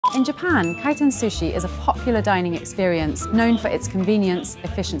In Japan, kaiten sushi is a popular dining experience known for its convenience,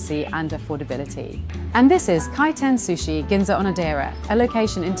 efficiency, and affordability. And this is Kaiten Sushi Ginza Onodera, a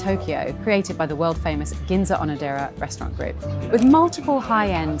location in Tokyo created by the world-famous Ginza Onodera restaurant group. With multiple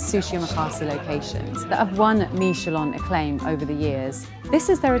high-end sushi omakase locations that have won Michelin acclaim over the years, this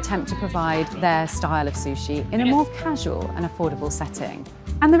is their attempt to provide their style of sushi in a more casual and affordable setting.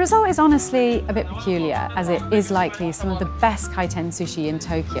 And the result is honestly a bit peculiar, as it is likely some of the best kaiten sushi in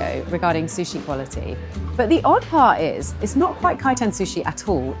Tokyo regarding sushi quality. But the odd part is, it's not quite kaiten sushi at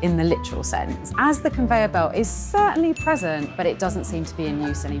all in the literal sense, as the conveyor belt is certainly present, but it doesn't seem to be in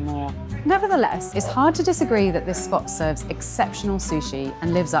use anymore. Nevertheless, it's hard to disagree that this spot serves exceptional sushi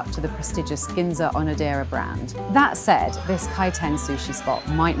and lives up to the prestigious Ginza Onodera brand. That said, this kaiten sushi spot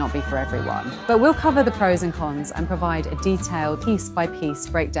might not be for everyone, but we'll cover the pros and cons and provide a detailed piece-by-piece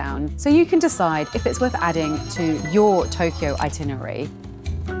breakdown so you can decide if it's worth adding to your Tokyo itinerary.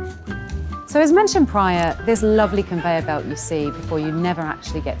 So as mentioned prior, this lovely conveyor belt you see before you never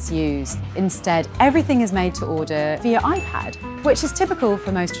actually gets used. Instead, everything is made to order via iPad, which is typical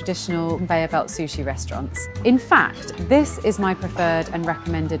for most traditional conveyor belt sushi restaurants. In fact, this is my preferred and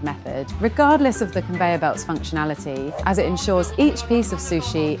recommended method, regardless of the conveyor belt's functionality, as it ensures each piece of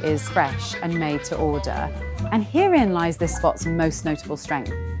sushi is fresh and made to order. And herein lies this spot's most notable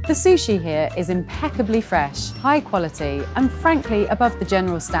strength. The sushi here is impeccably fresh, high quality, and frankly above the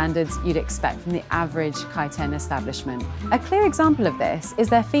general standards you'd expect from the average kaiten establishment. A clear example of this is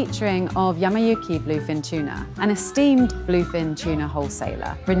their featuring of Yamayuki bluefin tuna, an esteemed bluefin tuna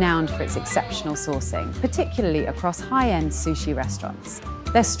wholesaler, renowned for its exceptional sourcing, particularly across high-end sushi restaurants.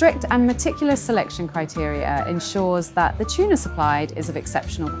 Their strict and meticulous selection criteria ensures that the tuna supplied is of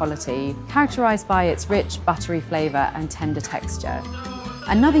exceptional quality, characterized by its rich, buttery flavor and tender texture.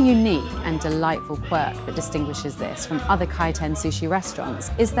 Another unique and delightful quirk that distinguishes this from other kaiten sushi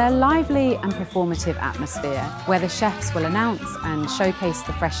restaurants is their lively and performative atmosphere, where the chefs will announce and showcase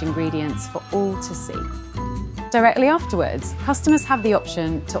the fresh ingredients for all to see. Directly afterwards, customers have the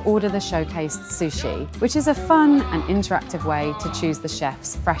option to order the showcased sushi, which is a fun and interactive way to choose the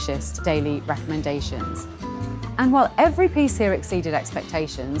chef's freshest daily recommendations. And while every piece here exceeded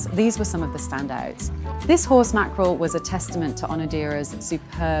expectations, these were some of the standouts. This horse mackerel was a testament to Onodera's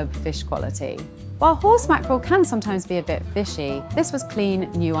superb fish quality. While horse mackerel can sometimes be a bit fishy, this was clean,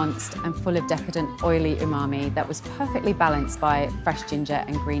 nuanced, and full of decadent, oily umami that was perfectly balanced by fresh ginger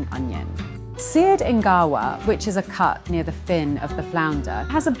and green onion. Seared ingawa, which is a cut near the fin of the flounder,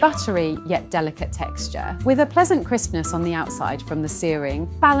 has a buttery yet delicate texture, with a pleasant crispness on the outside from the searing,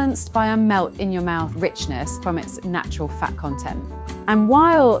 balanced by a melt-in-your-mouth richness from its natural fat content. And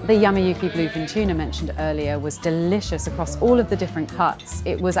while the Yamayuki bluefin tuna mentioned earlier was delicious across all of the different cuts,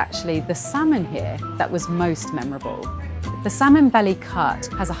 it was actually the salmon here that was most memorable. The salmon belly cut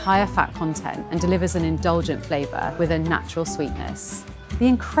has a higher fat content and delivers an indulgent flavour with a natural sweetness. The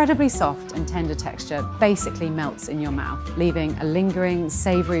incredibly soft and tender texture basically melts in your mouth, leaving a lingering,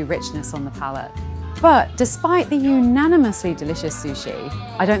 savoury richness on the palate. But despite the unanimously delicious sushi,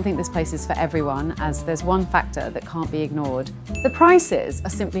 I don't think this place is for everyone, as there's one factor that can't be ignored. The prices are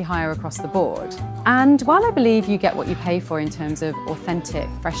simply higher across the board. And while I believe you get what you pay for in terms of authentic,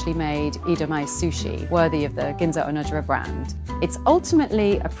 freshly made Idamae sushi, worthy of the Ginza Onodera brand, it's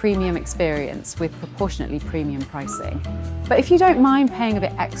ultimately a premium experience with proportionately premium pricing. But if you don't mind paying a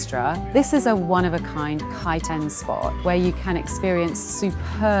bit extra, this is a one-of-a-kind kaiten spot where you can experience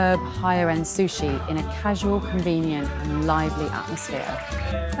superb higher-end sushi in a casual, convenient and lively atmosphere.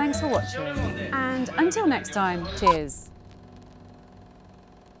 Thanks for watching, and until next time, cheers!